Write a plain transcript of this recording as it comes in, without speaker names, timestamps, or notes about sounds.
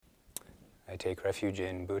I take refuge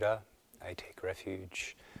in Buddha. I take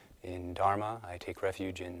refuge in Dharma. I take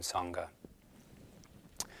refuge in Sangha.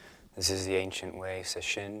 This is the Ancient Way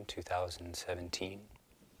Sesshin 2017.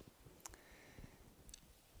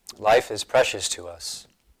 Life is precious to us.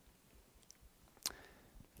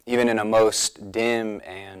 Even in a most dim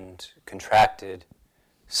and contracted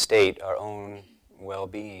state, our own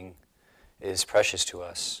well-being is precious to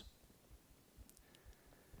us.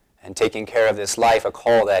 And taking care of this life, a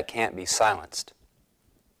call that can't be silenced.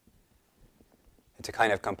 It's a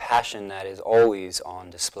kind of compassion that is always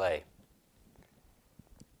on display.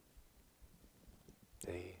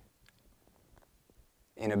 The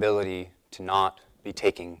inability to not be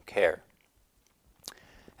taking care.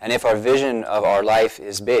 And if our vision of our life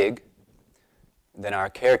is big, then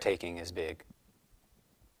our caretaking is big.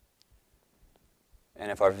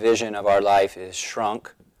 And if our vision of our life is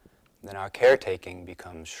shrunk, then our caretaking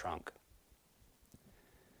becomes shrunk.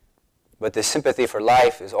 But the sympathy for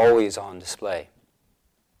life is always on display.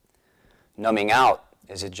 Numbing out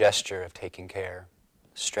is a gesture of taking care,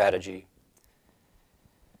 strategy.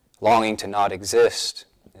 Longing to not exist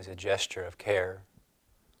is a gesture of care,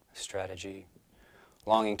 strategy.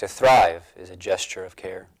 Longing to thrive is a gesture of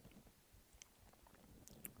care.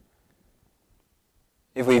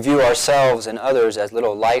 If we view ourselves and others as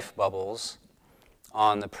little life bubbles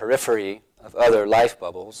on the periphery of other life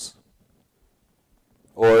bubbles,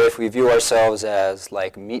 or if we view ourselves as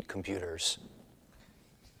like meat computers.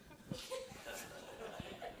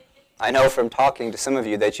 I know from talking to some of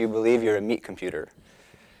you that you believe you're a meat computer.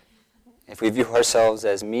 If we view ourselves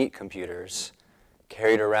as meat computers,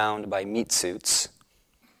 carried around by meat suits,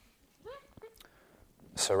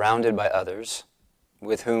 surrounded by others,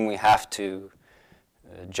 with whom we have to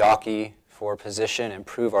jockey for position and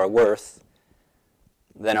prove our worth,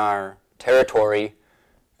 then our territory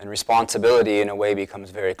and responsibility in a way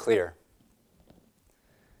becomes very clear.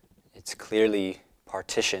 It's clearly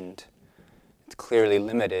partitioned, it's clearly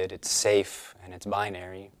limited, it's safe, and it's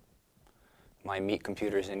binary. My meat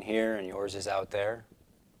computer's in here and yours is out there.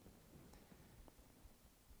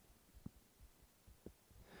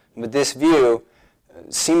 But this view,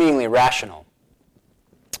 seemingly rational,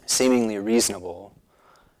 seemingly reasonable,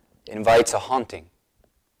 invites a haunting,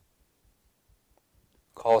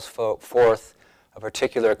 calls forth a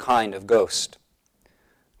particular kind of ghost.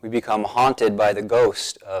 We become haunted by the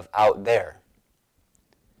ghost of out there.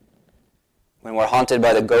 When we're haunted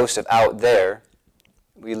by the ghost of out there,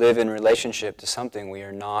 we live in relationship to something we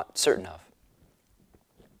are not certain of.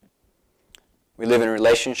 We live in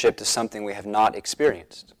relationship to something we have not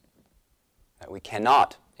experienced, that we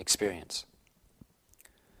cannot experience.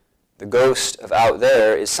 The ghost of out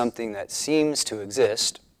there is something that seems to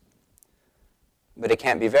exist, but it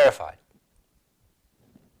can't be verified.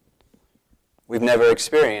 We've never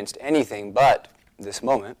experienced anything but this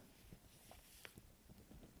moment.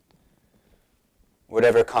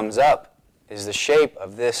 Whatever comes up is the shape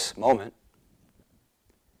of this moment.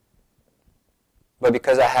 But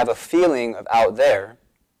because I have a feeling of out there,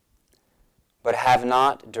 but have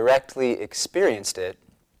not directly experienced it,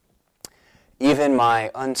 even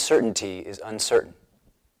my uncertainty is uncertain.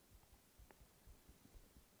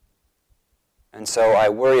 And so I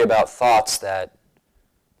worry about thoughts that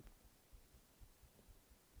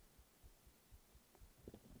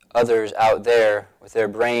others out there with their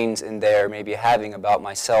brains in there may be having about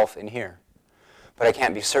myself in here. But I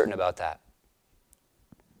can't be certain about that.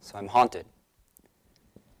 So I'm haunted.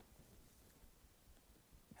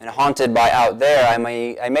 And haunted by out there, I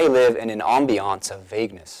may live in an ambiance of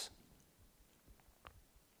vagueness.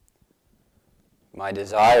 My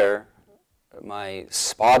desire, my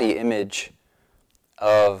spotty image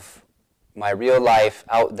of my real life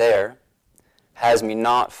out there has me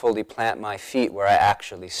not fully plant my feet where I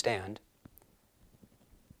actually stand.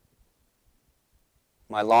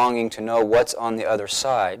 My longing to know what's on the other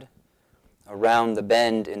side, around the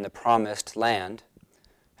bend in the promised land,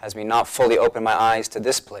 has me not fully open my eyes to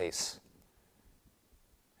this place.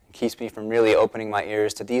 It keeps me from really opening my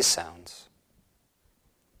ears to these sounds.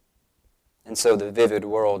 And so the vivid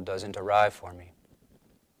world doesn't arrive for me.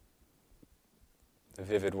 The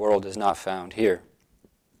vivid world is not found here.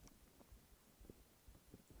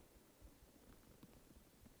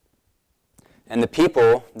 And the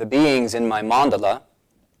people, the beings in my mandala,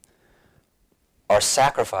 are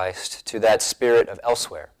sacrificed to that spirit of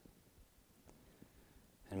elsewhere.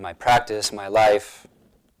 In my practice, my life,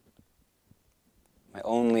 my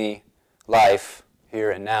only life here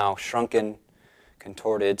and now, shrunken,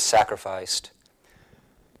 contorted, sacrificed,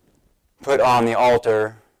 put on the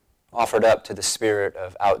altar, offered up to the spirit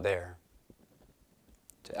of out there,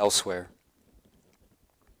 to elsewhere.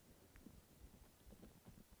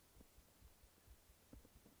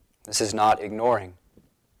 This is not ignoring.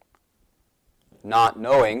 Not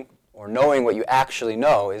knowing, or knowing what you actually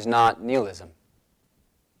know, is not nihilism.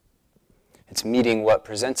 It's meeting what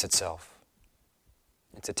presents itself.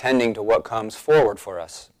 It's attending to what comes forward for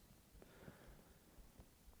us.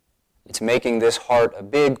 It's making this heart a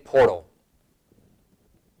big portal.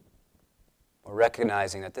 Or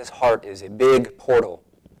recognizing that this heart is a big portal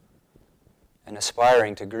and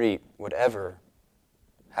aspiring to greet whatever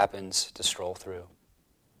happens to stroll through.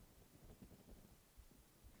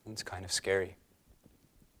 It's kind of scary.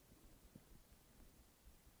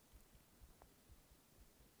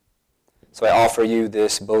 So I offer you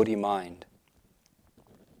this Bodhi mind.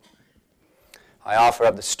 I offer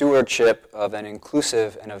up the stewardship of an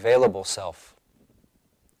inclusive and available self.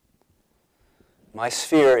 My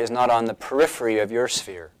sphere is not on the periphery of your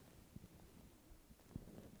sphere.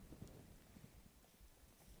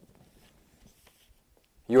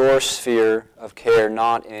 Your sphere of care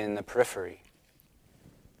not in the periphery.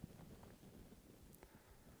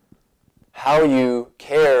 How you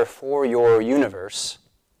care for your universe,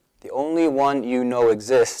 the only one you know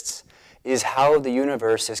exists, is how the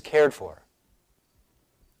universe is cared for.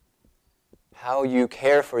 How you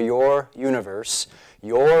care for your universe,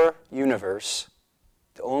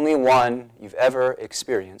 the only one you've ever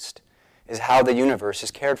experienced, is how the universe is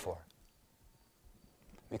cared for.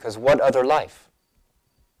 Because what other life,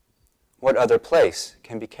 what other place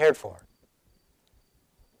can be cared for?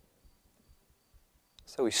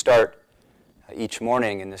 So we start each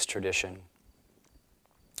morning in this tradition.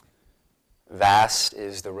 Vast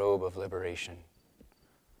is the robe of liberation.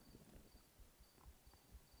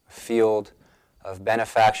 A field of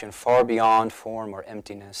benefaction far beyond form or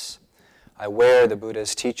emptiness. I wear the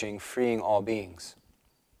Buddha's teaching, freeing all beings.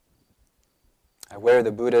 I wear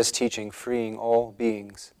the Buddha's teaching, freeing all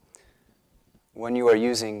beings. When you are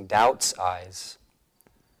using doubt's eyes,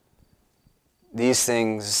 these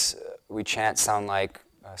things we chant sound like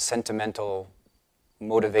sentimental,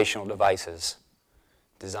 motivational devices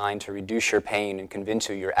designed to reduce your pain and convince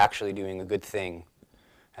you you're actually doing a good thing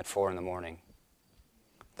at 4 a.m.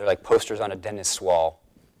 They're like posters on a dentist's wall.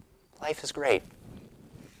 Life is great.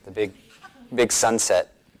 The big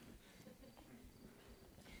sunset.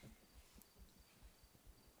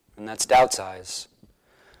 And that's doubt's eyes.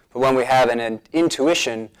 But when we have an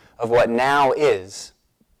intuition of what now is,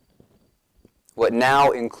 what now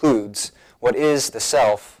includes, what is the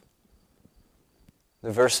self,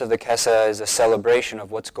 the verse of the Kesa is a celebration of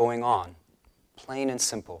what's going on, plain and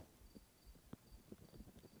simple.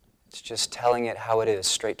 It's just telling it how it is,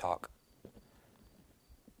 straight talk.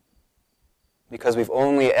 Because we've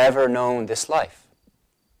only ever known this life.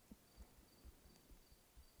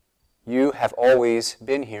 You have always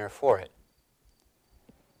been here for it.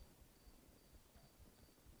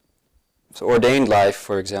 So ordained life,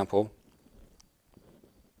 for example,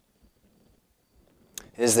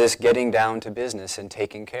 is this getting down to business and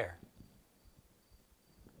taking care.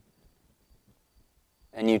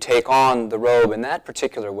 And you take on the robe in that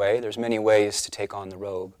particular way. There's many ways to take on the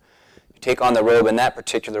robe. You take on the robe in that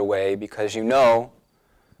particular way because you know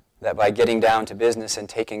that by getting down to business and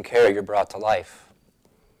taking care, you're brought to life.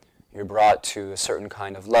 You're brought to a certain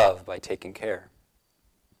kind of love by taking care.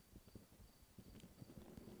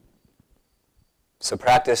 So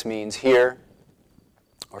practice means here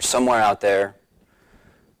or somewhere out there,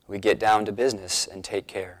 we get down to business and take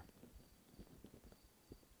care.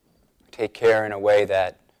 Take care in a way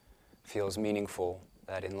that feels meaningful,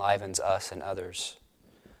 that enlivens us and others,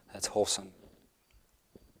 that's wholesome.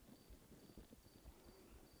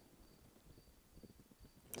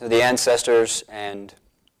 So the ancestors and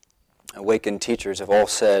awakened teachers have all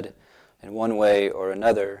said, in one way or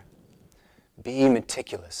another, be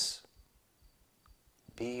meticulous.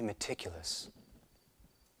 Be meticulous.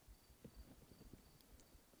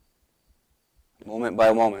 Moment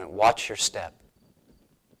by moment, watch your step.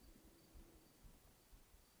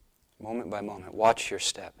 Moment by moment, watch your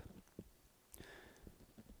step.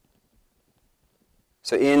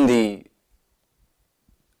 So in the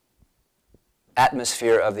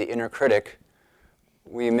atmosphere of the inner critic,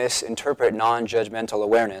 we misinterpret non-judgmental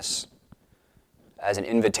awareness as an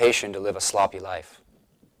invitation to live a sloppy life.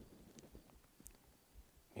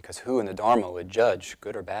 Because who in the Dharma would judge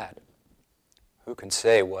good or bad? Who can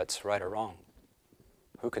say what's right or wrong?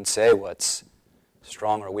 Who can say what's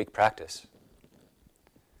strong or weak practice?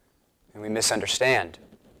 And we misunderstand.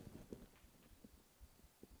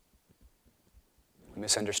 We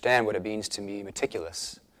misunderstand what it means to be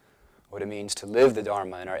meticulous, what it means to live the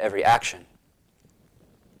Dharma in our every action.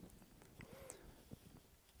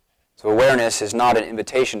 So awareness is not an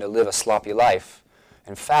invitation to live a sloppy life.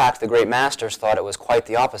 In fact, the great masters thought it was quite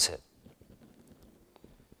the opposite.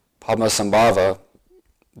 Padmasambhava,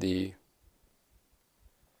 the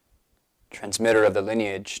transmitter of the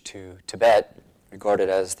lineage to Tibet, regarded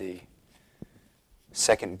as the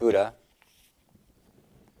second Buddha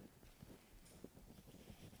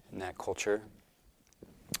in that culture,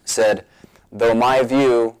 said, "Though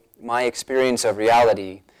my experience of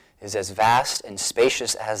reality is as vast and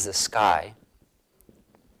spacious as the sky,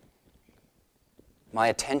 my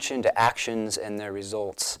attention to actions and their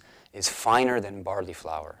results is finer than barley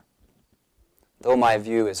flour. Though my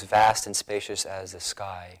view is vast and spacious as the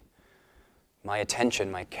sky, my attention,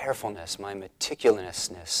 my carefulness, my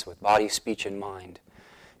meticulousness with body, speech, and mind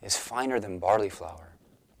is finer than barley flour."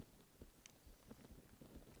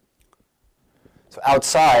 So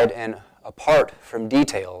outside and apart from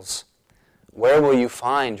details, where will you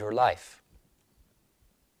find your life?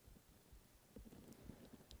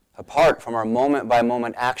 Apart from our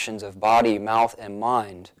moment-by-moment actions of body, mouth, and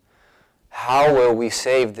mind, how will we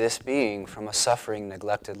save this being from a suffering,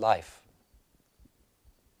 neglected life?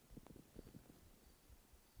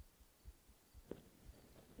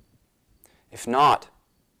 If not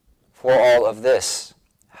for all of this,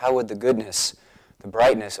 how would the goodness, the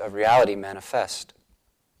brightness of reality manifest?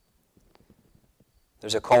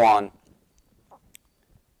 There's a koan,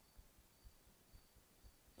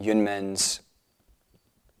 Yunmen's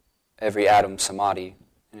Every Atom Samadhi,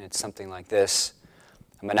 and it's something like this.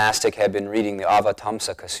 A monastic had been reading the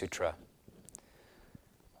Avatamsaka Sutra,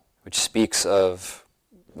 which speaks of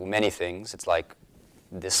many things. It's like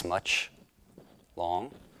this much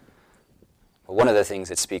long. But one of the things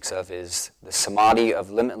it speaks of is the samadhi of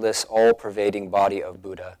limitless, all-pervading body of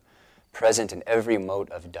Buddha, present in every mote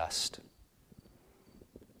of dust,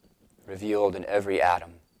 revealed in every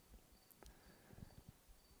atom.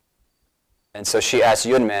 And so she asked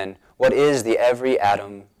Yunmen, what is the every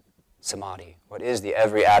atom samadhi? What is the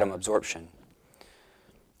every atom absorption?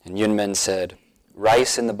 And Yunmen said,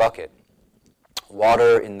 rice in the bucket,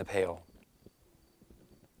 water in the pail.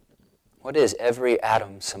 What is every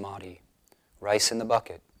atom samadhi? Rice in the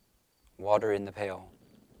bucket, water in the pail.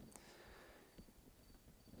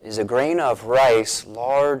 Is a grain of rice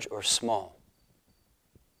large or small?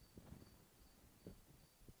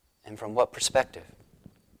 And from what perspective?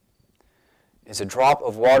 Is a drop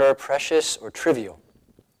of water precious or trivial?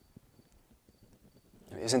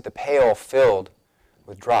 Isn't the pail filled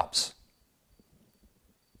with drops?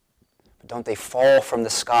 But don't they fall from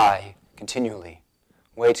the sky continually,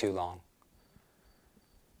 way too long?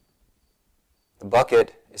 The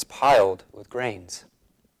bucket is piled with grains.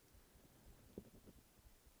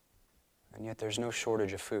 And yet there's no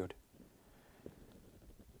shortage of food.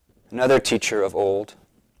 Another teacher of old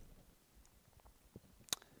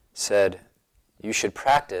said, you should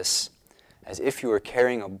practice as if you were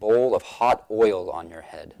carrying a bowl of hot oil on your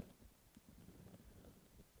head.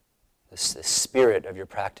 The spirit of your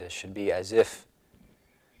practice should be as if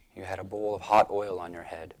you had a bowl of hot oil on your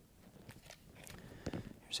head.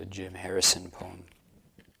 Here's a Jim Harrison poem.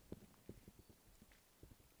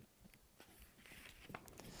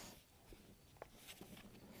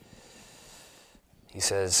 He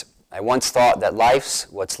says, I once thought that life's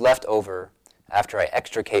what's left over after I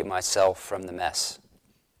extricate myself from the mess.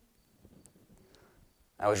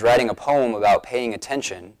 I was writing a poem about paying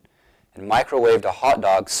attention and microwaved a hot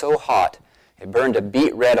dog so hot it burned a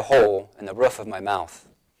beet red hole in the roof of my mouth.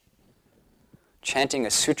 Chanting a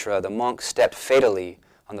sutra, the monk stepped fatally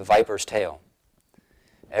on the viper's tail.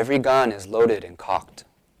 Every gun is loaded and cocked.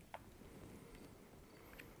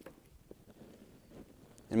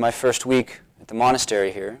 In my first week at the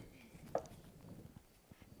monastery here,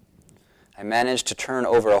 I managed to turn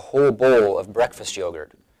over a whole bowl of breakfast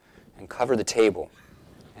yogurt and cover the table,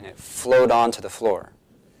 and it flowed onto the floor.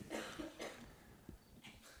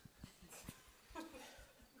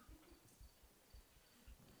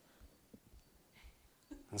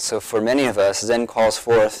 And so for many of us, Zen calls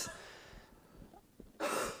forth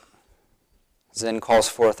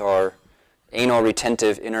our anal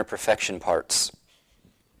retentive inner perfection parts.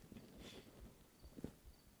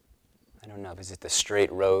 I don't know, is it the straight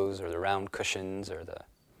rows or the round cushions or the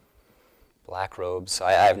black robes?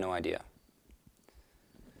 I have no idea.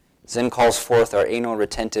 Zen calls forth our anal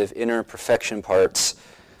retentive inner perfection parts,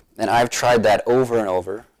 and I've tried that over and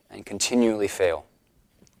over and continually fail.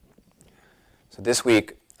 So this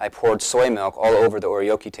week, I poured soy milk all over the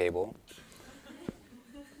oryoki table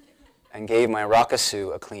and gave my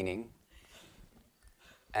rakusu a cleaning,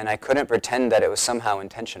 and I couldn't pretend that it was somehow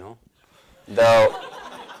intentional, though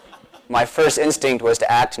my first instinct was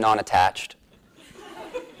to act non-attached.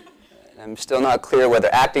 I'm still not clear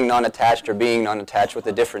whether acting non-attached or being non-attached, what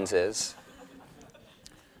the difference is.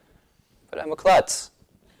 But I'm a klutz.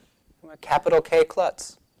 a capital K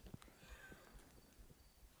klutz.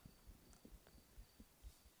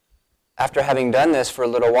 After having done this for a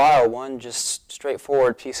little while, one just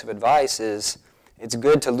straightforward piece of advice is it's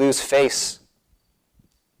good to lose face.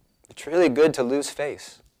 It's really good to lose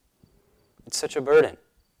face. It's such a burden.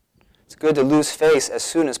 It's good to lose face as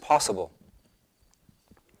soon as possible.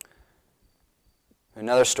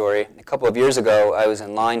 Another story, a couple of years ago, I was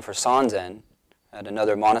in line for Sanzen at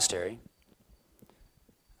another monastery,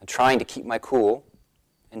 and trying to keep my cool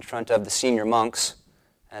in front of the senior monks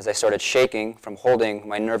as I started shaking from holding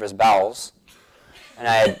my nervous bowels. And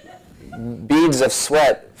I had beads of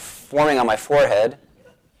sweat forming on my forehead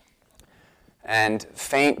and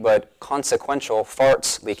faint but consequential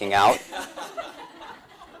farts leaking out.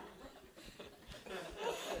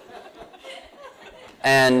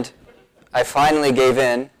 And I finally gave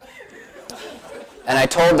in, and I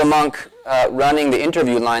told the monk running the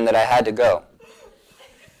interview line that I had to go.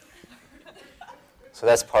 So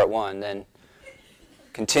that's part one. Then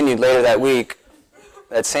continued later that week.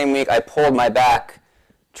 That same week, I pulled my back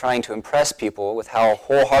trying to impress people with how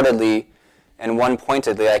wholeheartedly and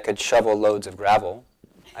one-pointedly I could shovel loads of gravel.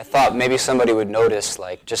 I thought maybe somebody would notice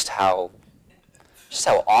just how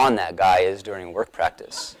on that guy is during work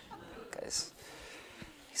practice. Guys,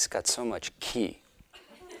 he's got so much ki.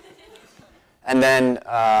 And then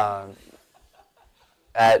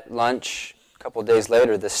at lunch, a couple days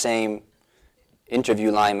later, the same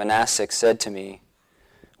interview line monastic said to me,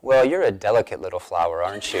 "Well, you're a delicate little flower,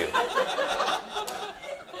 aren't you?"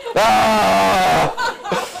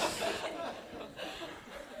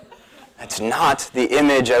 That's not the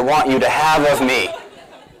image I want you to have of me.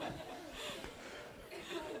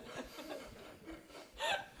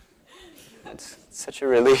 It's such a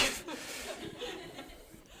relief.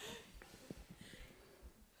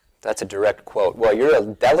 That's a direct quote. "Well, you're a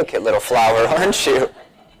delicate little flower, aren't you?"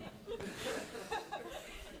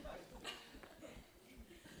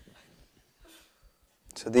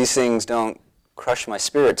 So these things don't crush my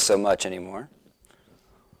spirit so much anymore.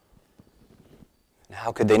 And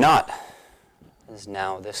how could they not? There's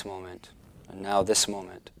now this moment, and now this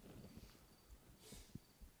moment.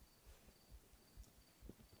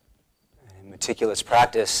 And in meticulous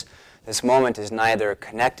practice, this moment is neither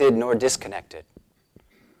connected nor disconnected.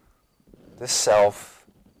 This self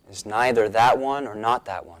is neither that one or not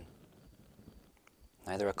that one.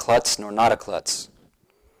 Neither a klutz nor not a klutz.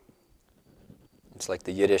 It's like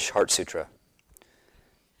the Yiddish Heart Sutra.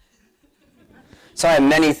 So I am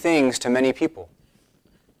many things to many people.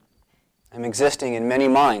 I'm existing in many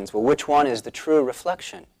minds. Well, which one is the true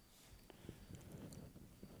reflection?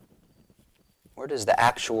 Where does the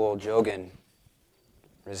actual Jogin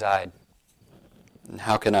reside? And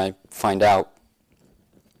how can I find out?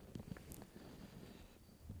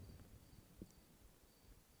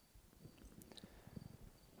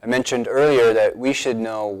 I mentioned earlier that we should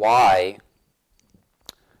know why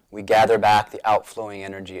we gather back the outflowing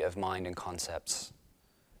energy of mind and concepts,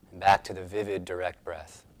 and back to the vivid, direct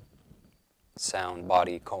breath. Sound,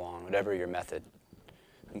 body, koan, whatever your method.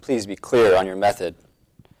 And please be clear on your method,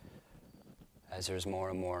 as there's more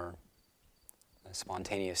and more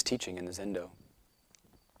spontaneous teaching in the Zendo.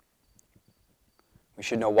 We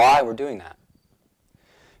should know why we're doing that.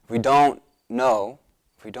 If we don't know,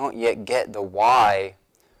 if we don't yet get the why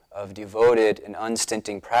of devoted and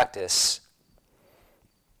unstinting practice,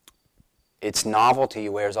 its novelty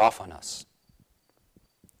wears off on us.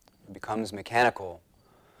 It becomes mechanical.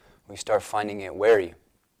 We start finding it weary.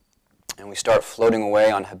 And we start floating away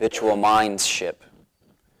on habitual mind's ship.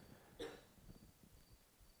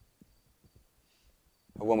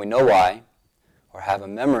 But when we know why, or have a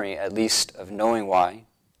memory at least of knowing why,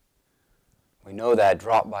 we know that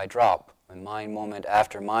drop by drop, when mind moment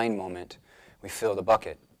after mind moment, we fill the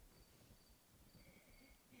bucket.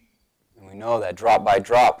 And we know that drop by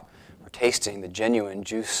drop, we're tasting the genuine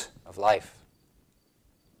juice of life.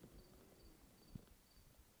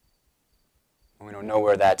 And we don't know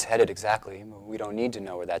where that's headed exactly, but we don't need to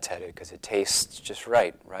know where that's headed because it tastes just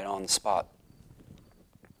right on the spot.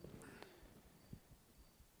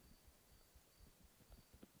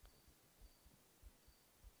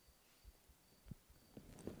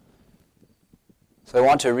 So I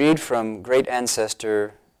want to read from great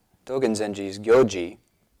ancestor Dogen Zenji's Gyoji,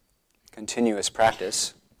 Continuous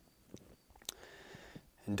Practice.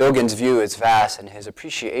 And Dogen's view is vast, and his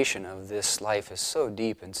appreciation of this life is so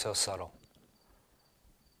deep and so subtle.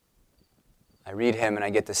 I read him and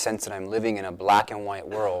I get the sense that I'm living in a black and white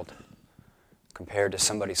world compared to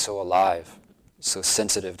somebody so alive, so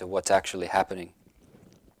sensitive to what's actually happening.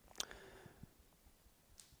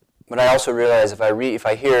 But I also realize if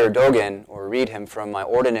I hear Dogen or read him from my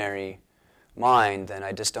ordinary mind, then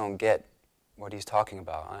I just don't get what he's talking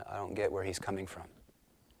about. I don't get where he's coming from.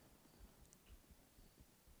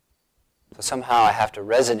 So somehow I have to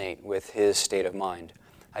resonate with his state of mind.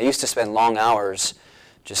 I used to spend long hours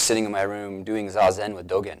just sitting in my room doing zazen with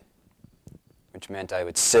Dogen, which meant I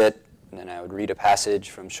would sit, and then I would read a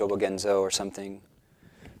passage from Shobogenzo or something,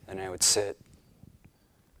 then I would sit,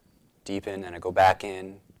 deepen, and I'd go back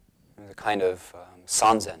in. It was a kind of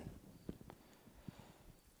sanzen.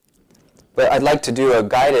 But I'd like to do a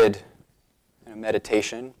guided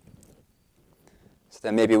meditation so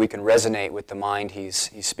that maybe we can resonate with the mind he's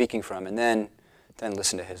speaking from, and then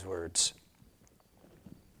listen to his words.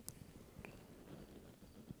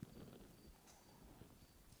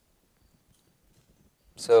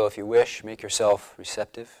 So if you wish, make yourself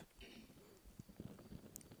receptive.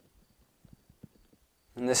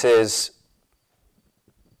 And this is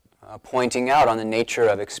pointing out on the nature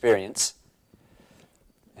of experience.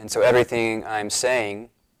 And so everything I'm saying,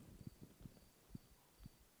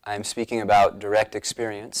 I'm speaking about direct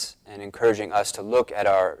experience and encouraging us to look at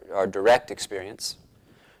our direct experience.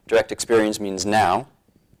 Direct experience means now.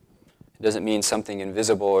 It doesn't mean something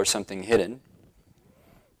invisible or something hidden.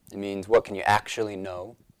 It means what can you actually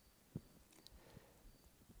know.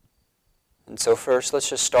 And so first, let's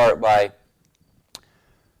just start by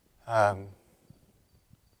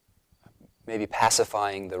maybe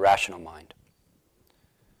pacifying the rational mind.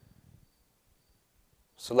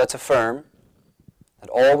 So let's affirm that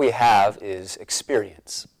all we have is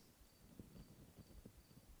experience.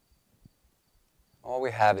 All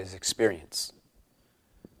we have is experience.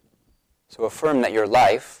 So affirm that your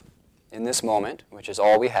life in this moment, which is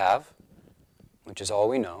all we have, which is all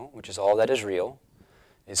we know, which is all that is real,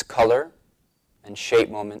 is color and shape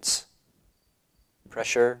moments,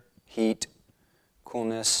 pressure, heat,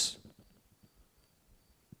 coolness,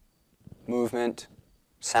 movement,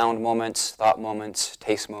 sound moments, thought moments,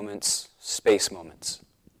 taste moments, space moments.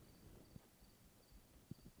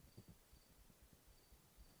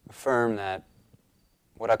 Affirm that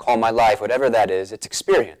what I call my life, whatever that is, it's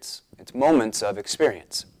experience. It's moments of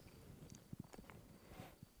experience.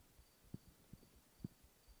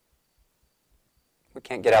 We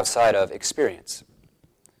can't get outside of experience.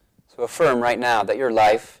 So affirm right now that your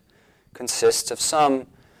life consists of some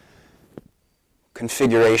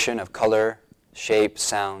configuration of color, shape,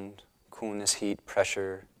 sound, coolness, heat,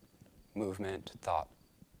 pressure, movement, thought.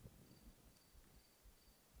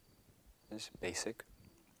 It's basic.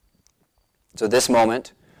 So this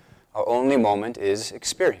moment, our only moment, is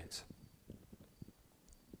experience.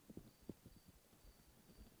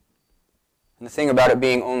 And the thing about it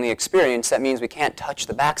being only experience, that means we can't touch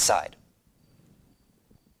the backside.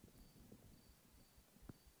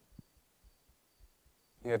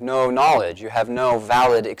 You have no knowledge, you have no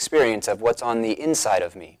valid experience of what's on the inside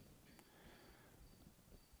of me.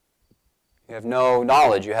 You have no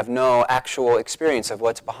knowledge, you have no actual experience of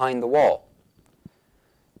what's behind the wall.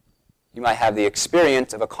 You might have the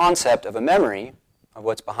experience of a concept, of a memory of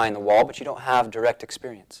what's behind the wall, but you don't have direct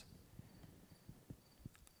experience.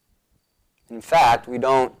 In fact, we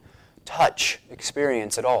don't touch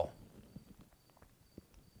experience at all.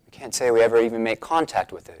 We can't say we ever even make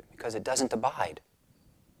contact with it because it doesn't abide.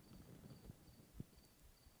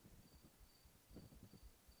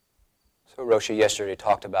 So Roshi yesterday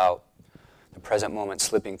talked about the present moment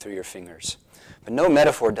slipping through your fingers. But no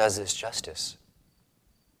metaphor does this justice.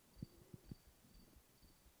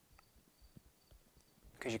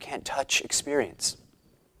 Because you can't touch experience.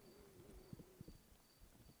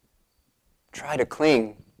 Try to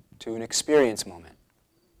cling to an experience moment.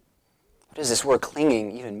 What does this word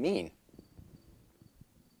clinging even mean?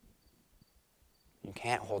 You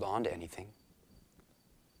can't hold on to anything.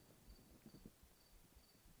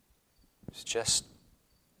 It's just...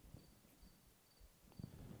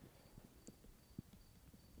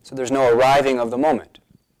 So there's no arriving of the moment.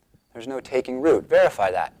 There's no taking root.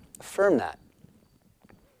 Verify that. Affirm that.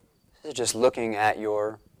 This is just looking at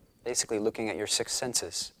basically looking at your six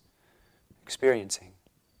senses, experiencing.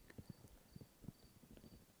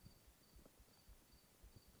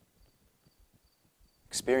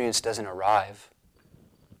 Experience doesn't arrive.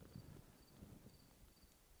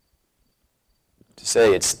 To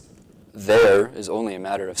say it's there is only a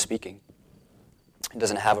matter of speaking. It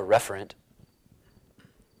doesn't have a referent.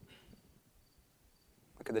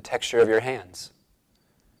 Look at the texture of your hands.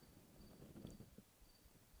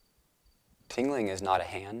 Tingling is not a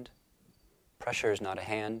hand. Pressure is not a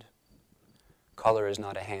hand. Color is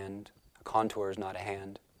not a hand. A contour is not a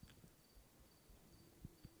hand.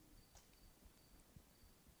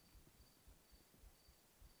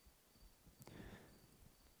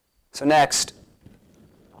 So next,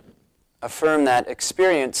 affirm that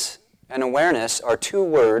experience and awareness are two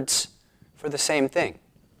words for the same thing.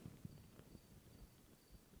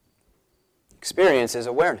 Experience is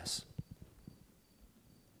awareness.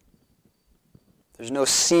 There's no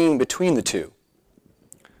seeing between the two.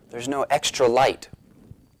 There's no extra light.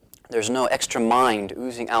 There's no extra mind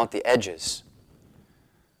oozing out the edges.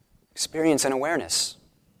 Experience and awareness,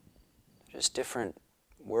 just different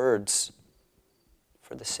words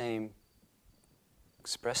for the same,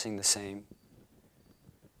 expressing the same.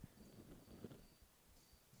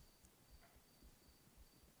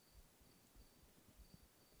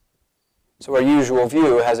 So our usual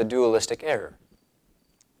view has a dualistic error.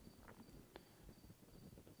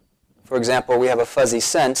 For example, we have a fuzzy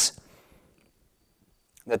sense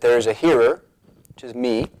that there is a hearer, which is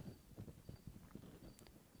me.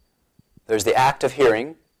 There's the act of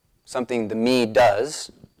hearing, something the me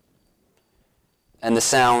does, and the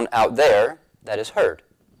sound out there that is heard.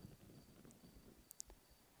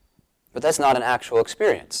 But that's not an actual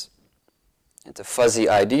experience. It's a fuzzy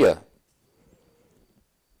idea.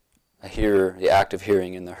 A hearer, the act of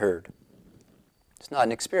hearing, and the heard. It's not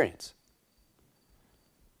an experience.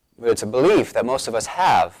 But it's a belief that most of us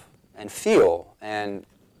have and feel and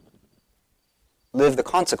live the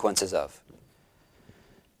consequences of.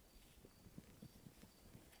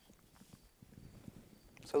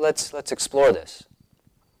 So let's explore this.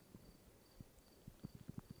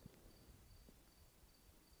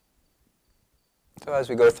 So as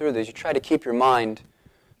we go through this, you try to keep your mind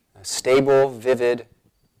stable, vivid,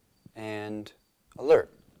 and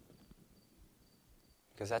alert.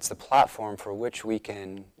 Because that's the platform for which we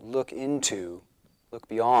can look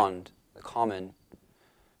beyond the common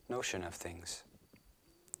notion of things.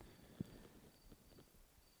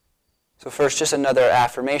 So first, just another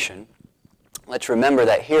affirmation. Let's remember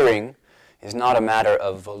that hearing is not a matter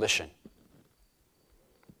of volition.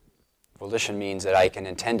 Volition means that I can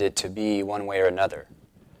intend it to be one way or another.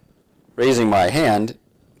 Raising my hand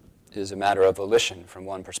is a matter of volition from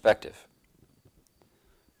one perspective.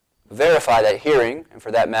 Verify that hearing, and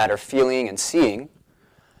for that matter feeling and seeing,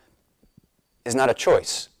 is not a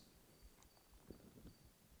choice.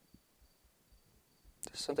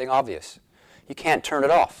 It's something obvious. You can't turn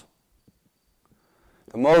it off.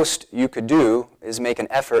 The most you could do is make an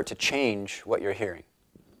effort to change what you're hearing.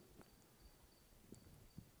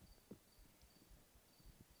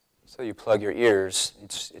 So you plug your ears,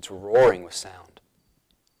 it's roaring with sound.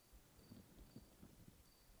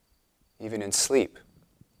 Even in sleep,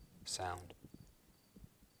 sound.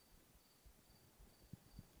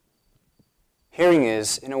 Hearing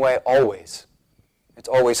is, in a way, always. It's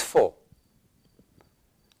always full.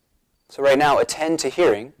 So right now, attend to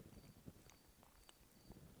hearing.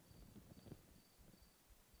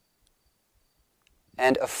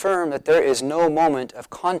 And affirm that there is no moment of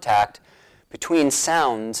contact between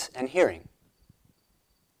sounds and hearing.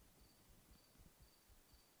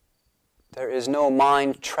 There is no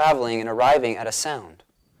mind traveling and arriving at a sound.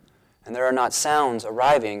 And there are not sounds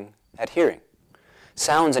arriving at hearing.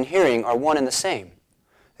 Sounds and hearing are one and the same.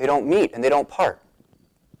 They don't meet and they don't part.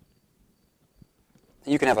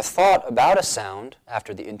 You can have a thought about a sound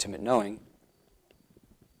after the intimate knowing,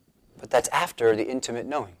 but that's after the intimate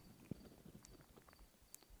knowing.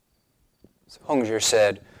 So Hongzhi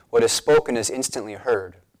said, what is spoken is instantly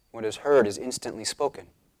heard. What is heard is instantly spoken.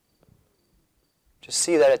 Just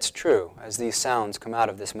see that it's true as these sounds come out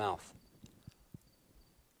of this mouth.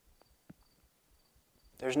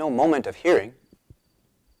 There's no moment of hearing.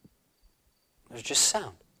 There's just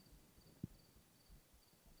sound.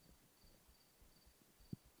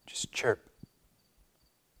 Just chirp.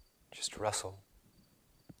 Just rustle.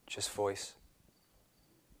 Just voice.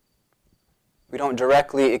 We don't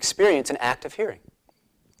directly experience an act of hearing.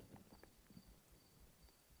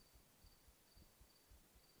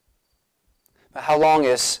 But how long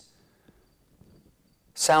is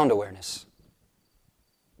sound awareness?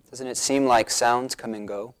 Doesn't it seem like sounds come and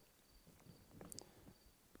go?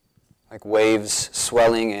 Like waves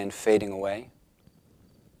swelling and fading away?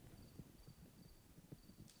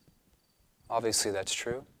 Obviously that's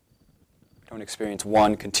true. We don't experience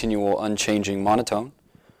one continual, unchanging monotone.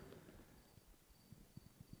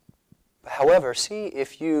 But however, see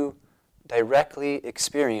if you directly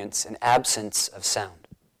experience an absence of sound.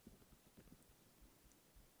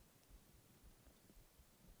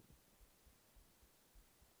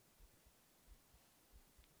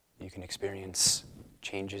 You can experience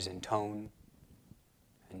changes in tone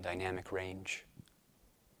and dynamic range.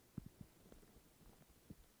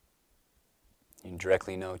 You can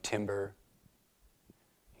directly know timbre.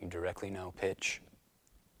 You can directly know pitch.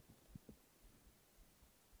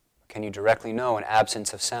 can you directly know an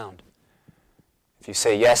absence of sound? If you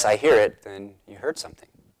say, yes, I hear it, then you heard something.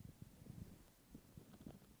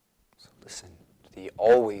 So listen to the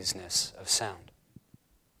alwaysness of sound.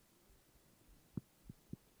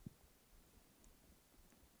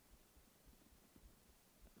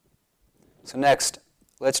 So next,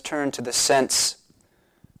 let's turn to the sense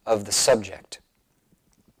of the subject.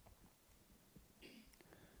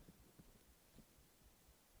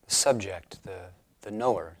 The subject, the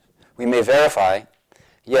knower. We may verify,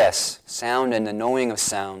 yes, sound and the knowing of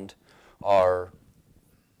sound are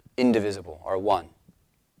indivisible, are one.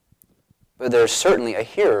 But there's certainly a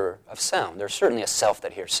hearer of sound. There's certainly a self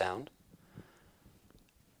that hears sound.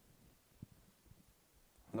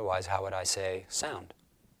 Otherwise, how would I say sound?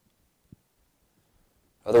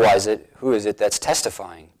 Otherwise, who is it that's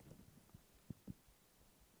testifying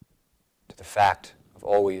to the fact of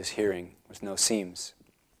always hearing with no seams?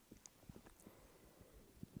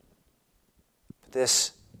 But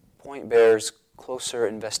this point bears closer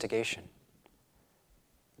investigation.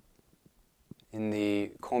 In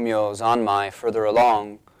the Komyo Zanmai, further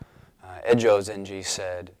along, Ejo Zenji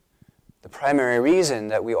said, the primary reason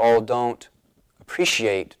that we all don't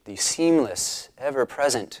appreciate the seamless,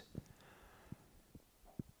 ever-present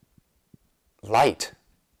light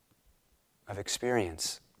of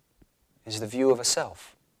experience is the view of a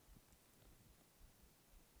self.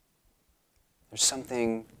 There's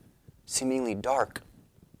something seemingly dark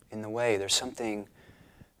in the way. There's something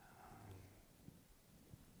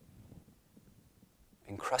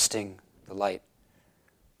encrusting the light.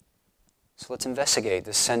 So let's investigate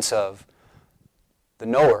this sense of the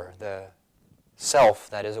knower, the self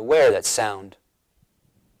that is aware that sound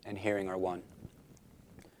and hearing are one.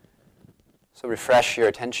 So refresh your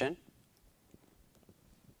attention.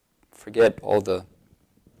 Forget all the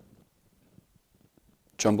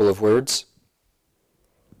jumble of words.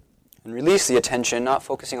 And release the attention, not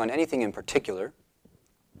focusing on anything in particular.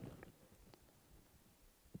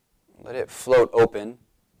 Let it float open,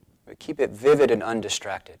 but keep it vivid and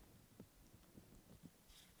undistracted.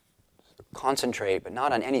 So concentrate, but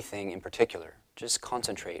not on anything in particular. Just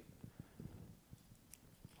concentrate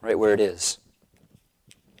right where it is.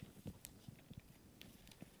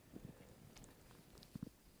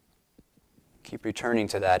 Keep returning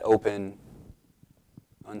to that open,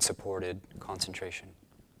 unsupported concentration.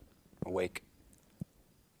 Awake.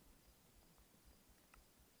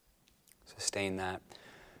 Sustain that.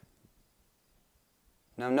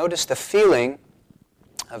 Now notice the feeling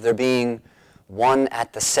of there being one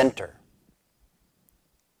at the center.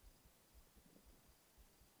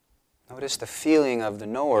 Notice the feeling of the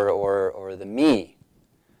knower or the me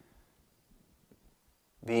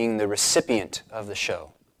being the recipient of the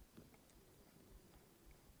show.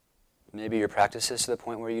 Maybe your practice is to the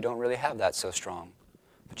point where you don't really have that so strong,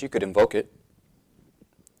 but you could invoke it.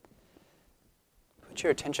 Put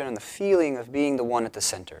your attention on the feeling of being the one at the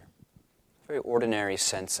center. A very ordinary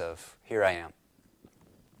sense of, here I am.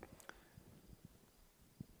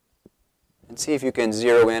 And see if you can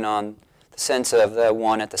zero in on the sense of the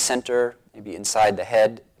one at the center, maybe inside the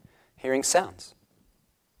head, hearing sounds.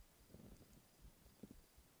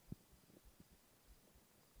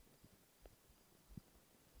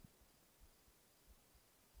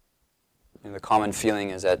 The common feeling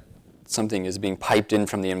is that something is being piped in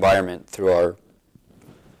from the environment through our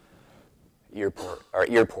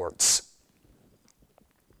ear ports.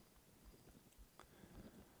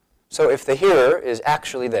 So if the hearer is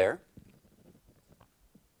actually there,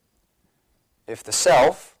 if the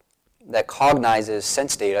self that cognizes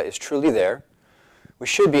sense data is truly there, we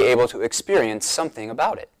should be able to experience something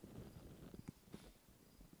about it.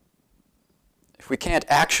 If we can't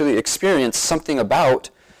actually experience something about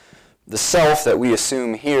the self that we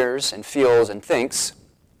assume hears and feels and thinks,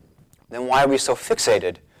 then why are we so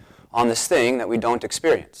fixated on this thing that we don't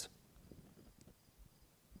experience?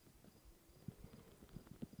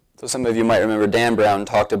 So some of you might remember Dan Brown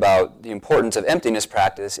talked about the importance of emptiness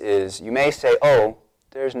practice is you may say, oh,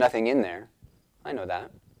 there's nothing in there. I know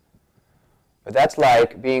that. But that's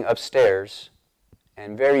like being upstairs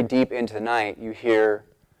and very deep into the night you hear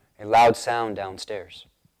a loud sound downstairs.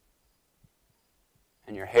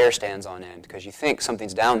 And your hair stands on end because you think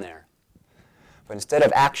something's down there. But instead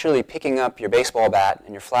of actually picking up your baseball bat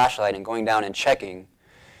and your flashlight and going down and checking,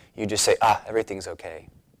 you just say, everything's okay.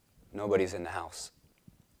 Nobody's in the house.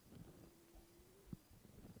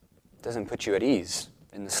 It doesn't put you at ease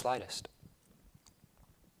in the slightest.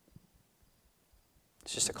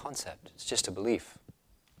 It's just a concept. It's just a belief.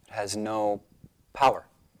 It has no power.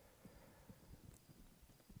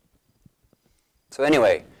 So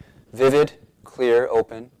anyway, vivid, clear,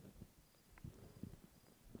 open.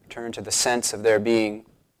 Return to the sense of there being,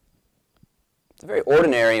 the very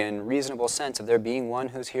ordinary and reasonable sense of there being one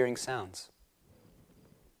who's hearing sounds,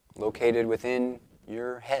 located within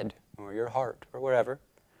your head or your heart or wherever.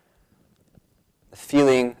 The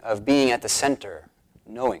feeling of being at the center,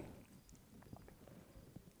 knowing.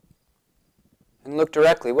 And look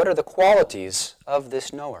directly, what are the qualities of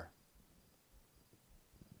this knower?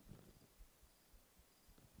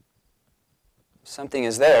 If something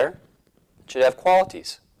is there, it should have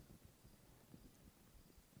qualities.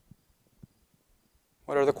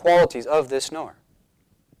 What are the qualities of this knower?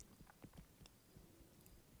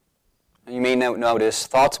 And you may notice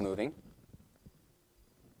thoughts moving.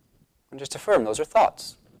 And just affirm, those are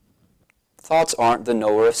thoughts. Thoughts aren't the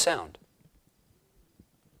knower of sound.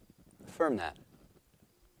 Affirm that.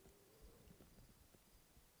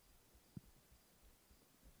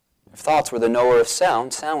 If thoughts were the knower of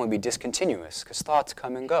sound, sound would be discontinuous, because thoughts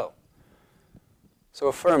come and go. So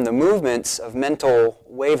affirm, the movements of mental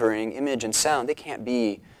wavering, image, and sound, they can't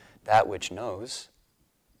be that which knows.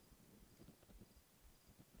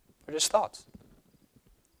 They're just thoughts.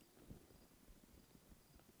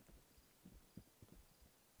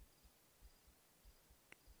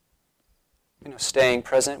 Staying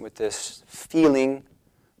present with this feeling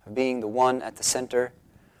of being the one at the center.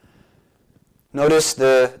 Notice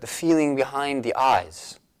the feeling behind the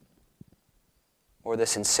eyes, or the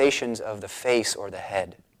sensations of the face or the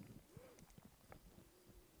head.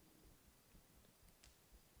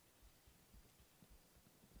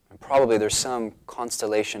 And probably there's some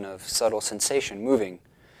constellation of subtle sensation moving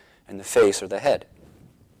in the face or the head.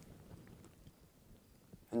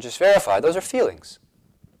 And just verify, those are feelings.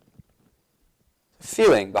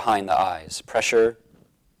 Feeling behind the eyes, pressure,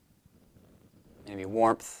 maybe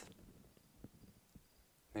warmth,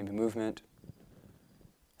 maybe movement.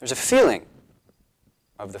 There's a feeling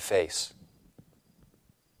of the face,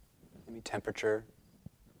 maybe temperature,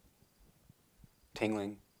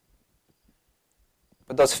 tingling.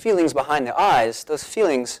 But those feelings behind the eyes, those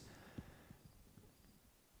feelings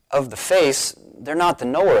of the face, they're not the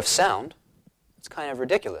knower of sound. It's kind of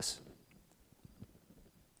ridiculous.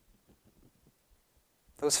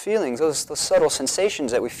 Those feelings, those subtle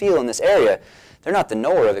sensations that we feel in this area, they're not the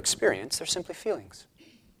knower of experience, they're simply feelings.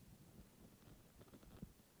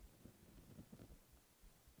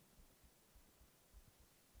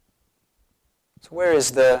 So where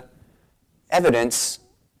is the evidence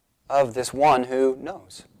of this one who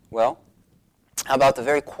knows? Well, how about the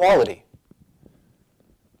very quality?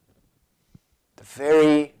 The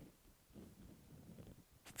very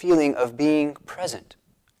feeling of being present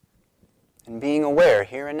and being aware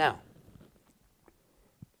here and now.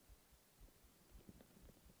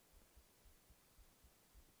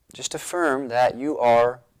 Just affirm that you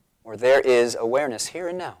are, or there is, awareness here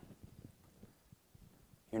and now.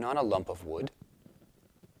 You're not a lump of wood.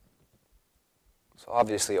 So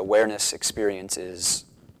obviously awareness experience is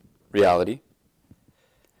reality.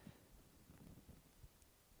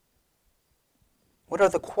 What are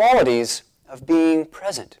the qualities of being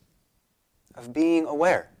present, of being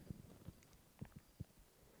aware?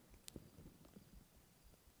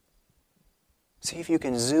 See if you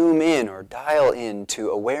can zoom in or dial in to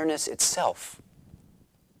awareness itself.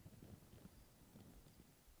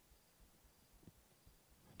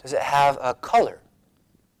 Does it have a color?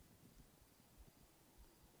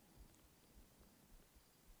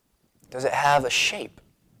 Does it have a shape?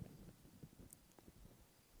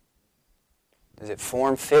 Does it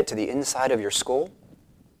form fit to the inside of your skull?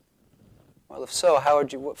 Well, if so,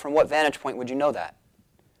 from what vantage point would you know that?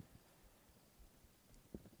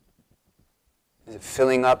 Is it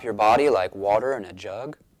filling up your body like water in a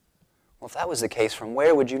jug? Well, if that was the case, from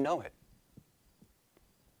where would you know it?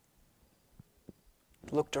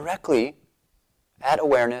 Look directly at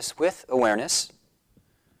awareness with awareness.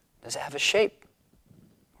 Does it have a shape,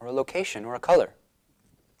 or a location, or a color?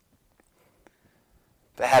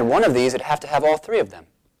 If it had one of these, it'd have to have all three of them.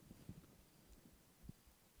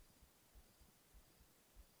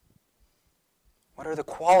 What are the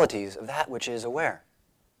qualities of that which is aware?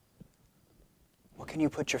 What can you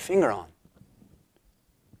put your finger on?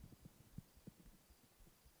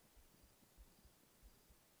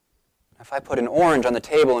 If I put an orange on the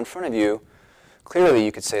table in front of you, clearly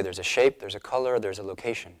you could say there's a shape, there's a color, there's a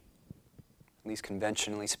location, at least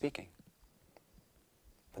conventionally speaking.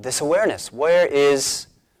 But this awareness, what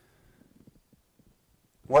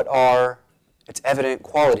are its evident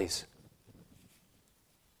qualities?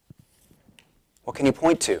 What can you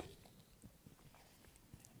point to?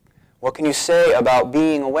 What can you say about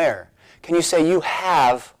being aware? Can you say you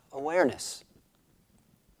have awareness?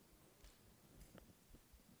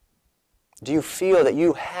 Do you feel that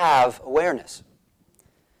you have awareness?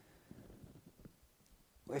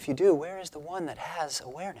 Well, if you do, where is the one that has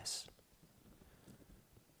awareness?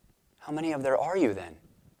 How many of there are you then?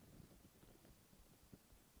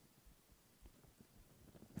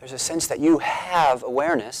 There's a sense that you have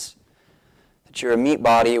awareness, that you're a meat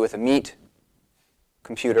body with a meat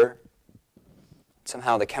computer.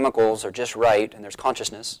 Somehow the chemicals are just right and there's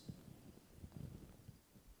consciousness.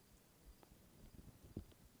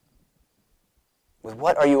 With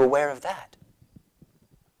what are you aware of that?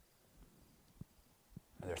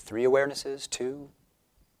 Are there 3 awarenesses, 2?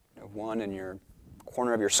 One in your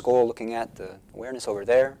corner of your skull looking at the awareness over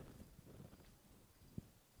there?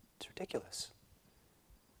 It's ridiculous.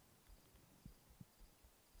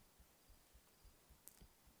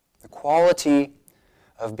 The quality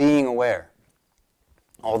of being aware,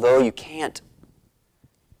 although you can't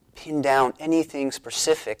pin down anything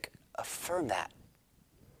specific, affirm that.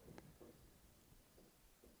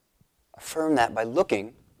 Affirm that by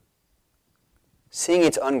looking, seeing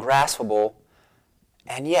it's ungraspable,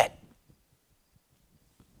 and yet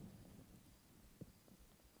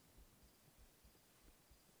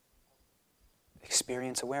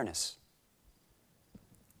experience awareness.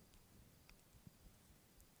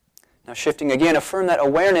 Now shifting again, affirm that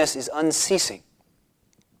awareness is unceasing.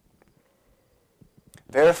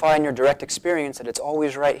 Verify in your direct experience that it's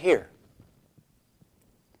always right here.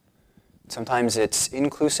 Sometimes it's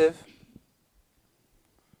inclusive.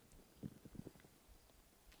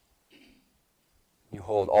 You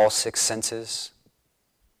hold all 6 senses.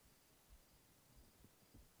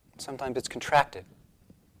 Sometimes it's contracted.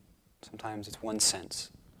 Sometimes it's one sense,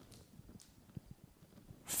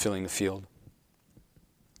 filling the field.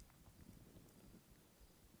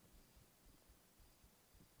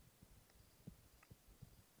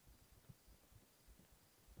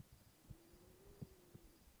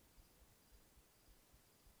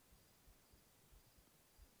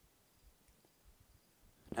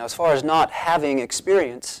 Now, as far as not having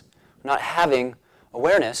experience, not having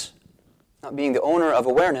awareness, not being the owner of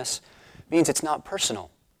awareness, means it's not personal.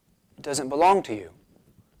 It doesn't belong to you.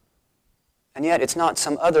 And yet, it's not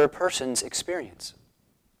some other person's experience.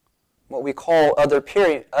 What we call other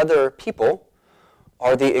people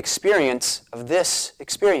are the experience of this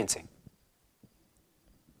experiencing.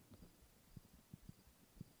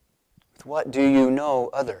 With what do you know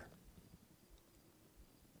other?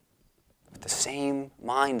 The same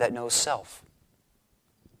mind that knows self.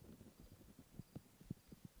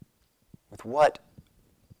 With what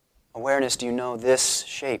awareness do you know this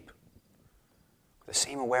shape? The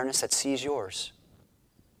same awareness that sees yours,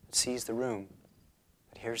 that sees the room,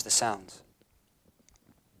 that hears the sounds.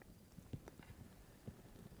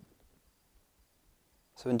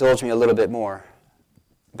 So indulge me a little bit more.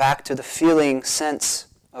 Back to the feeling sense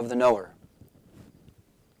of the knower.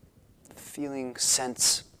 The feeling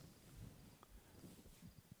sense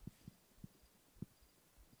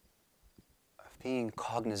being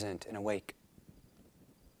cognizant and awake.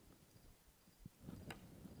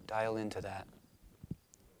 Dial into that.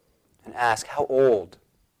 And ask, how old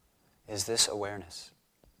is this awareness?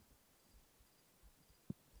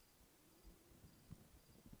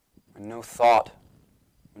 When no thought,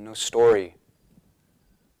 when no story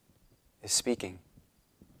is speaking,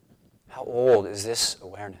 how old is this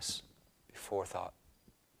awareness before thought?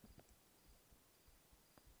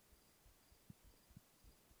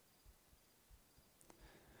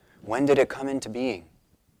 When did it come into being?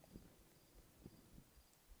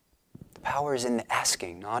 The power is in the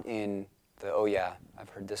asking, not in the, oh yeah, I've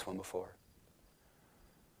heard this one before.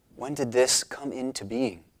 When did this come into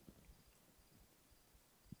being?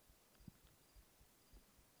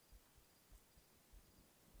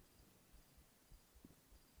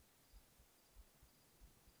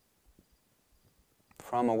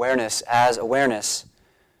 From awareness, as awareness,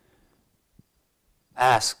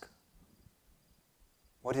 ask,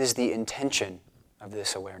 what is the intention of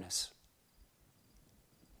this awareness?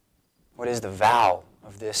 What is the vow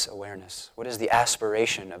of this awareness? What is the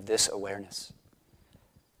aspiration of this awareness?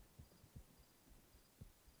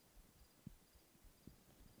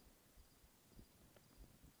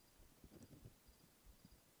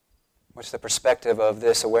 What's the perspective of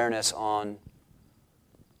this awareness on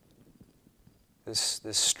this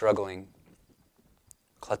struggling,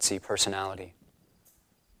 klutzy personality?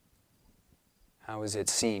 How is it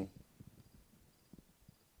seen?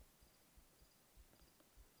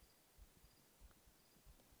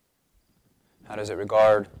 How does it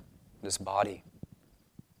regard this body?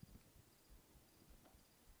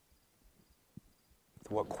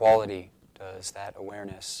 With what quality does that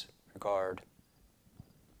awareness regard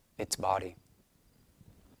its body,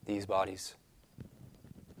 these bodies.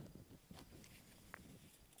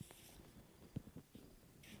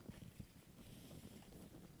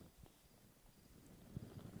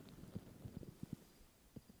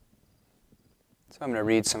 So I'm going to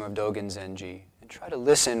read some of Dogen Zenji and try to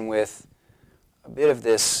listen with a bit of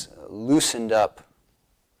this loosened up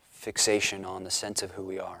fixation on the sense of who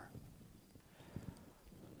we are.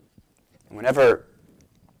 And whenever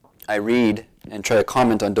I read and try to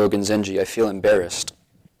comment on Dogen Zenji, I feel embarrassed.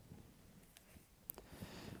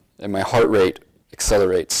 And my heart rate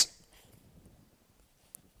accelerates.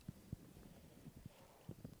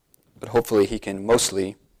 But hopefully he can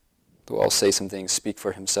mostly, though I'll say some things, speak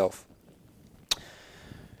for himself.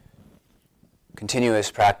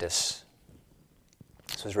 Continuous practice.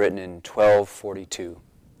 This was written in 1242.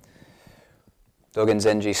 Dogen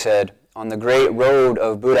Zenji said, "On the great road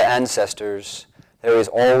of Buddha ancestors, there is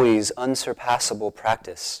always unsurpassable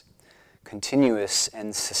practice, continuous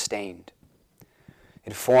and sustained.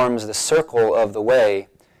 It forms the circle of the way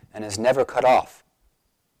and is never cut off.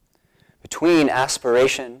 Between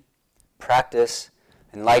aspiration, practice,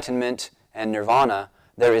 enlightenment, and nirvana,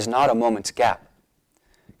 there is not a moment's gap.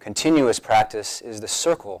 Continuous practice is the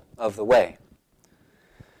circle of the way.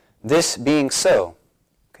 This being so,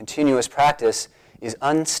 continuous practice is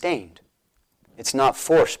unstained. It's not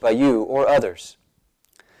forced by you or others.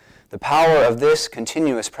 The power of this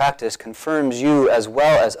continuous practice confirms you as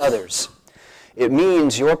well as others. It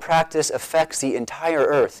means your practice affects the entire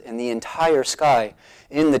earth and the entire sky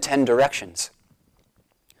in the 10 directions.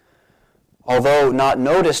 Although not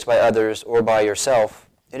noticed by others or by yourself,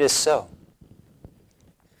 it is so.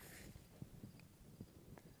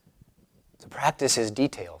 The practice is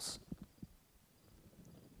details.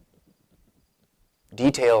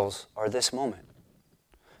 Details are this moment.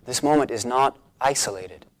 This moment is not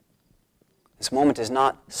isolated. This moment is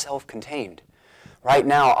not self-contained. Right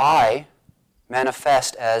now, I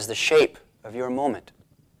manifest as the shape of your moment,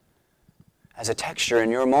 as a texture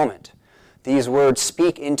in your moment. These words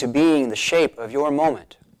speak into being the shape of your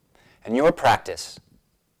moment. And your practice,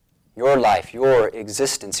 your life, your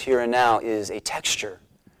existence here and now is a texture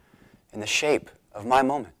in the shape of my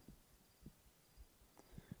moment.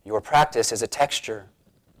 Your practice is a texture,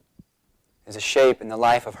 is a shape in the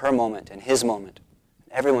life of her moment and his moment,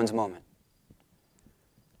 and everyone's moment.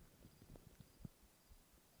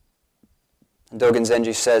 And Dogen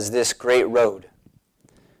Zenji says this great road,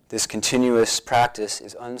 this continuous practice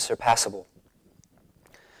is unsurpassable.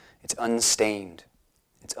 It's unstained.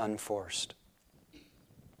 It's unforced.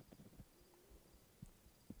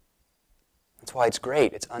 That's why it's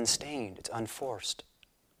great. It's unstained. It's unforced.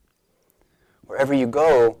 Wherever you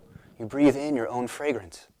go, you breathe in your own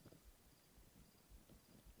fragrance.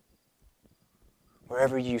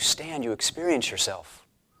 Wherever you stand, you experience yourself.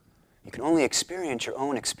 You can only experience your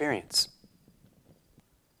own experience.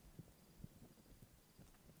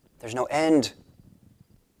 There's no end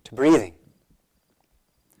to breathing.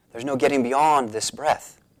 There's no getting beyond this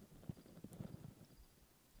breath.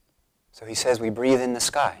 So he says we breathe in the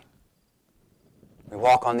sky. We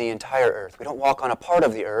walk on the entire earth. We don't walk on a part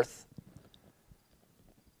of the earth.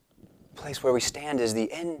 The place where we stand is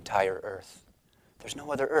the entire earth. There's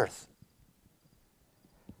no other earth.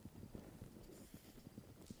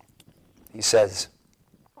 He says,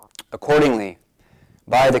 accordingly,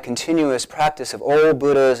 by the continuous practice of all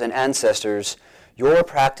Buddhas and ancestors, your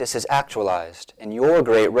practice is actualized and your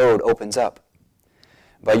great road opens up.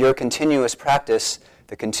 By your continuous practice,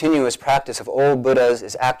 the continuous practice of all Buddhas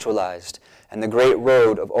is actualized and the great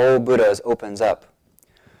road of all Buddhas opens up.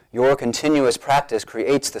 Your continuous practice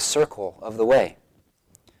creates the circle of the way.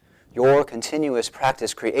 Your continuous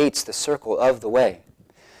practice creates the circle of the way.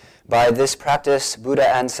 By this practice, Buddha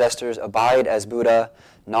ancestors abide as Buddha,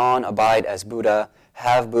 none abide as Buddha,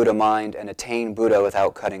 have Buddha mind, and attain Buddha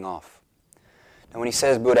without cutting off. Now when he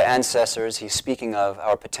says Buddha ancestors, he's speaking of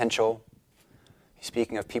our potential. He's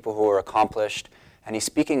speaking of people who are accomplished. And he's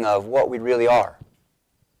speaking of what we really are,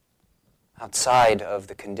 outside of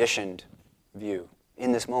the conditioned view,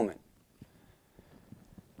 in this moment.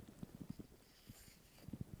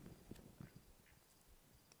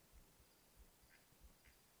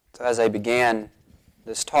 So as I began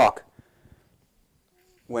this talk,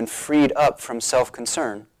 when freed up from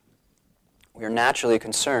self-concern, we are naturally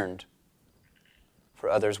concerned for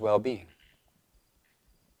others' well-being.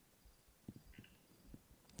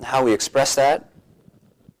 And how we express that,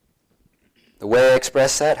 the way I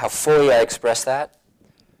express that, how fully I express that,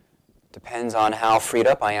 depends on how freed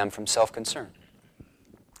up I am from self-concern.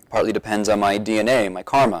 Partly depends on my DNA, my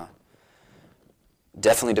karma.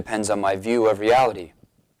 Definitely depends on my view of reality.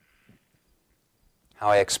 How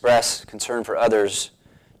I express concern for others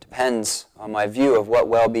depends on my view of what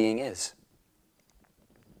well-being is.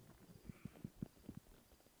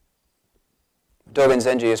 Dogen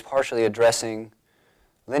Zenji is partially addressing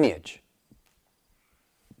lineage.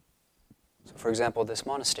 So, for example, this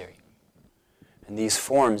monastery and these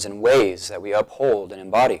forms and ways that we uphold and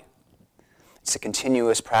embody. It's a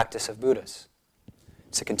continuous practice of Buddhas.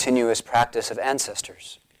 It's a continuous practice of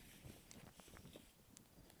ancestors.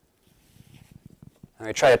 And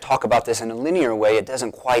I try to talk about this in a linear way, it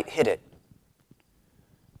doesn't quite hit it.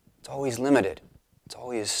 It's always limited. It's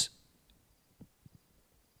always,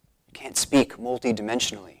 you can't speak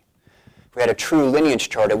multidimensionally. If we had a true lineage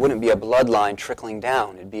chart, it wouldn't be a bloodline trickling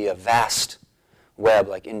down. It'd be a vast web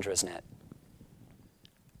like Indra's net.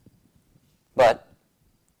 But,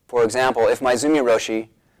 for example, if Maezumi Roshi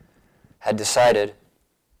had decided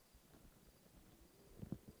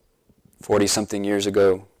 40-something years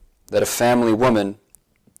ago that a family woman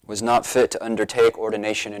was not fit to undertake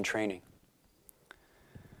ordination and training,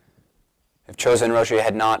 if Chozen Roshi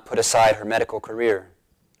had not put aside her medical career,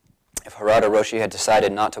 if Harada Roshi had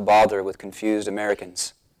decided not to bother with confused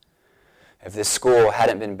Americans, if this school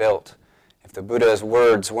hadn't been built, if the Buddha's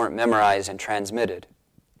words weren't memorized and transmitted,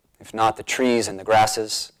 if not the trees and the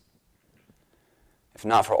grasses, if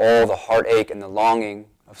not for all the heartache and the longing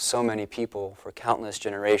of so many people for countless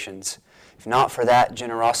generations, if not for that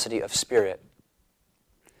generosity of spirit,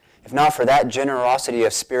 if not for that generosity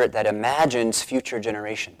of spirit that imagines future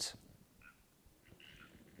generations,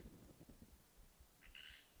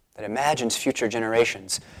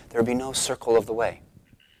 there would be no circle of the way.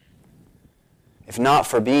 If not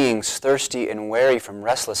for beings thirsty and weary from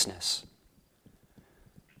restlessness,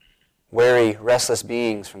 weary, restless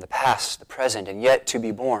beings from the past, the present, and yet to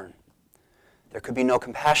be born, there could be no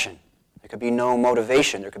compassion. There could be no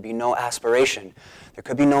motivation. There could be no aspiration. There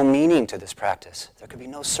could be no meaning to this practice. There could be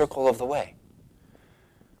no circle of the way.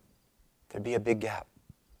 There'd be a big gap.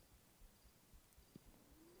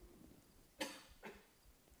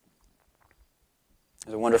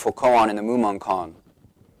 There's a wonderful koan in the Mumon Koan.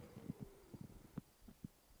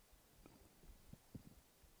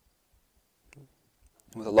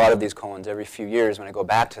 With a lot of these koans, every few years when I go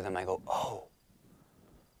back to them, I go, oh.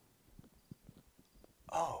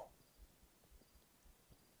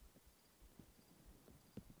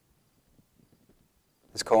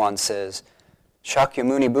 This koan says,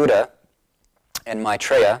 Shakyamuni Buddha and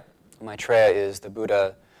Maitreya is the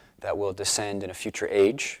Buddha that will descend in a future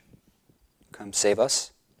age, come save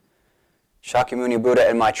us. Shakyamuni Buddha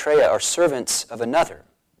and Maitreya are servants of another.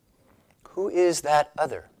 Who is that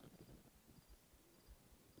other?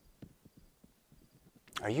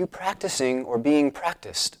 Are you practicing or being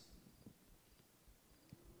practiced?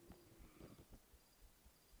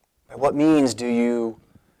 By what means do you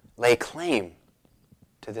lay claim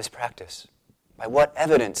to this practice? By what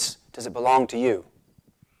evidence does it belong to you?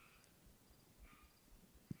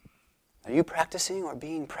 Are you practicing or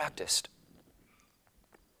being practiced?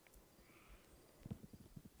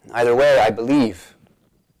 Either way, I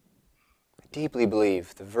deeply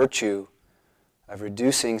believe, the virtue of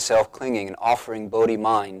reducing self-clinging and offering Bodhi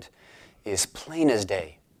mind is plain as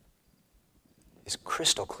day, is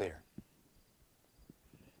crystal clear.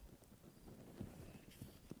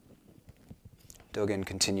 Dogen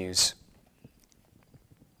continues,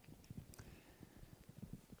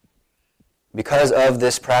 because of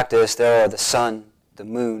this practice, there are the sun, the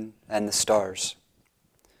moon, and the stars.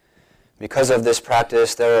 Because of this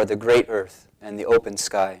practice, there are the great earth and the open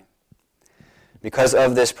sky. Because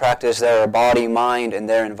of this practice, there are body, mind, and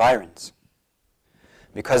their environs.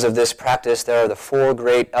 Because of this practice, there are the 4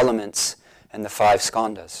 great elements and the 5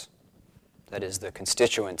 skandhas. That is, the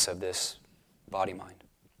constituents of this body-mind.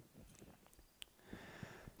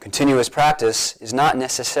 Continuous practice is not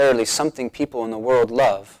necessarily something people in the world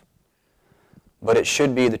love, but it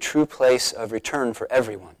should be the true place of return for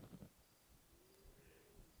everyone.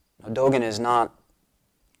 Now, Dogen is not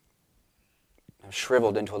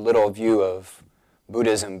shriveled into a little view of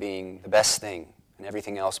Buddhism being the best thing and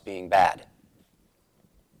everything else being bad.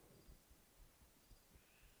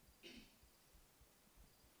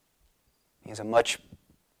 He has a much,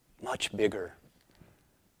 much bigger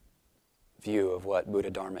view of what Buddha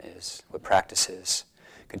Dharma is, what practice is.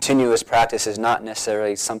 Continuous practice is not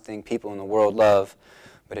necessarily something people in the world love,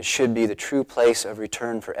 but it should be the true place of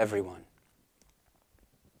return for everyone.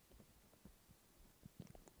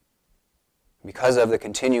 Because of the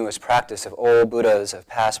continuous practice of all Buddhas of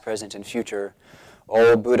past, present, and future,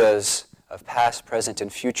 all Buddhas of past, present,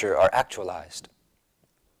 and future are actualized.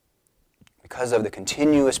 Because of the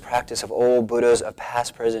continuous practice of all Buddhas of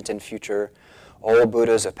past, present, and future, all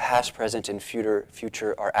Buddhas of past, present, and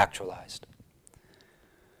future are actualized.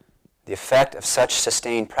 The effect of such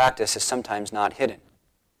sustained practice is sometimes not hidden.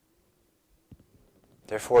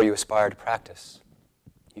 Therefore, you aspire to practice.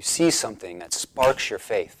 You see something that sparks your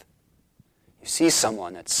faith. You see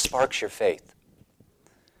someone that sparks your faith.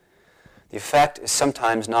 The effect is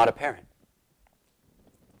sometimes not apparent.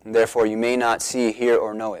 And therefore, you may not see, hear,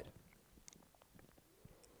 or know it.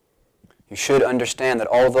 You should understand that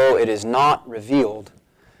although it is not revealed,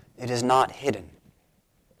 it is not hidden.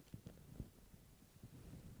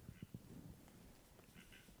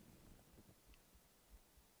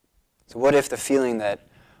 So what if the feeling that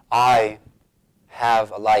I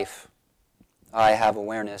have a life, I have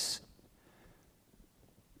awareness,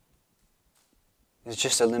 is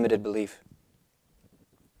just a limited belief?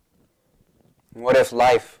 And what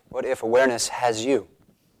if awareness has you?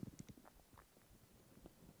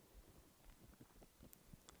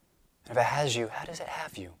 And if it has you, how does it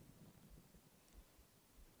have you?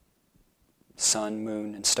 Sun,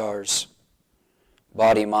 moon, and stars,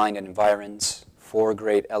 body, mind, and environs, 4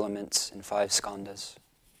 great elements and 5 skandhas.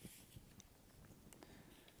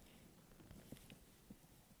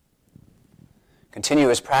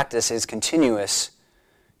 Continuous practice is continuous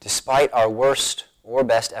despite our worst or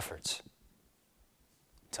best efforts.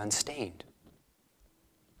 It's unstained.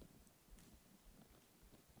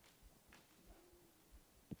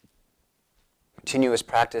 Continuous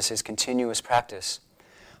practice is continuous practice.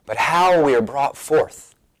 But how we are brought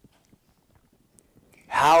forth,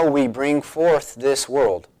 how we bring forth this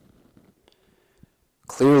world,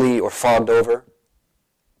 clearly or fogged over,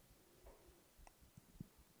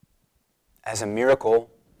 as a miracle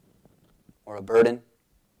or a burden,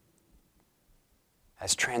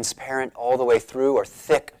 as transparent all the way through or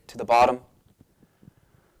thick to the bottom,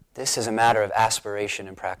 this is a matter of aspiration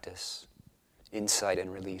and practice, insight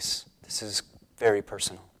and release. This is very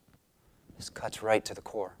personal. This cuts right to the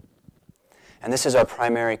core. And this is our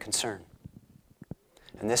primary concern.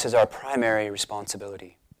 And this is our primary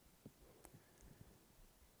responsibility.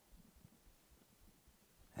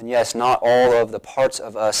 And yes, not all of the parts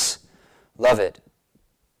of us love it,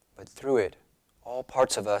 but through it, all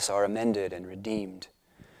parts of us are amended and redeemed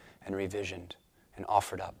and revisioned and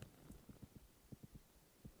offered up.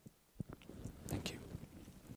 Thank you.